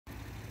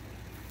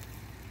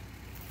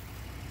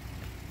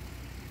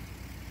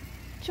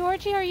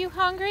Georgie, are you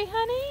hungry,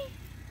 honey?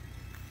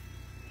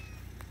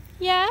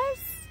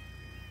 Yes?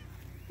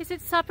 Is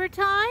it supper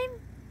time?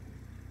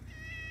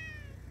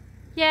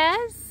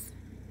 Yes?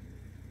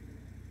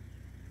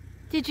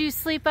 Did you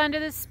sleep under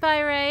the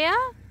Spirea?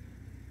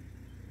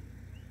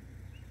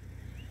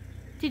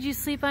 Did you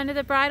sleep under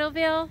the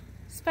Bridal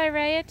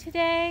Spirea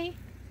today?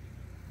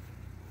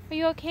 Are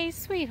you okay,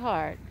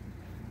 sweetheart?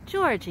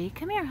 Georgie,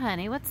 come here,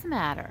 honey. What's the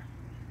matter?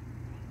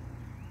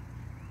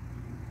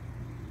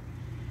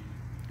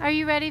 Are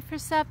you ready for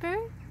supper?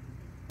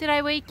 Did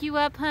I wake you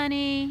up,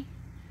 honey?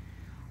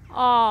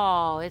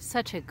 Oh, it's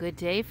such a good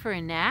day for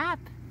a nap.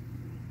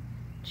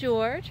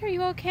 George, are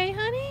you okay,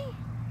 honey?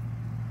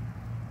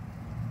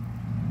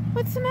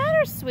 What's the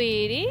matter,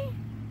 sweetie?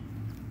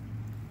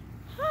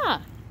 Huh?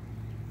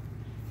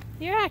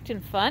 You're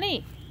acting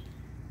funny.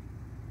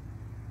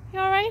 You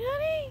all right,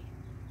 honey?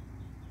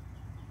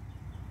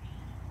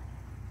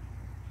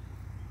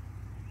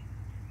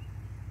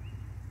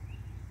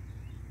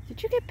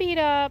 Did you get beat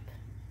up?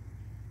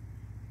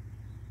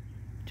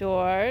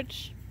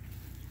 George?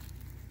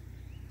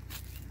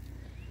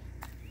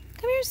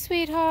 Come here,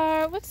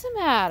 sweetheart. What's the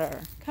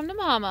matter? Come to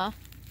Mama.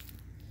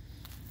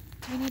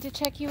 Do we need to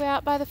check you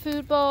out by the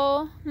food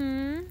bowl?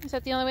 Is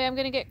that the only way I'm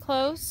going to get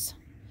close?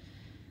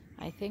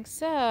 I think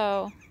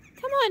so.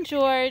 Come on,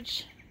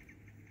 George.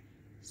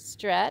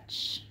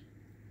 Stretch.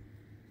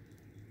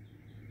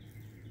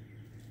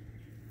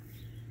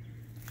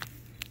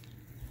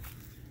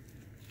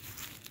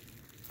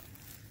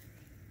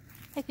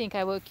 I think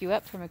I woke you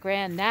up from a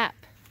grand nap.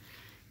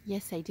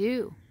 Yes, I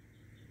do.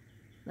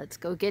 Let's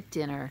go get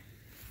dinner.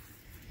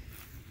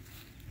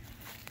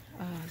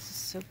 Oh, this is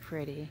so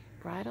pretty.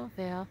 Bridal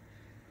veil,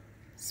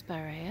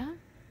 Spirea.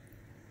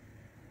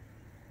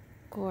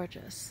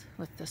 Gorgeous.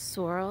 With the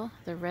sorrel,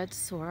 the red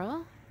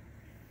sorrel.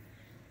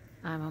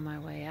 I'm on my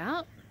way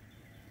out.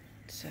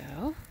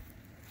 So.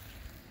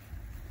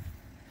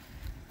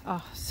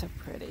 Oh, so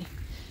pretty.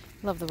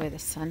 Love the way the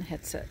sun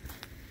hits it.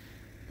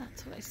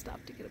 That's what I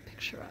stopped to get a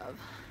picture of.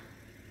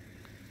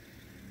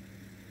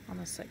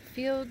 Almost like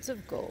fields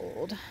of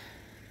gold.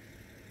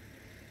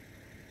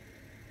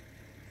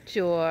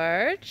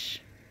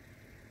 George.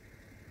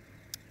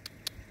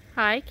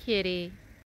 Hi, kitty.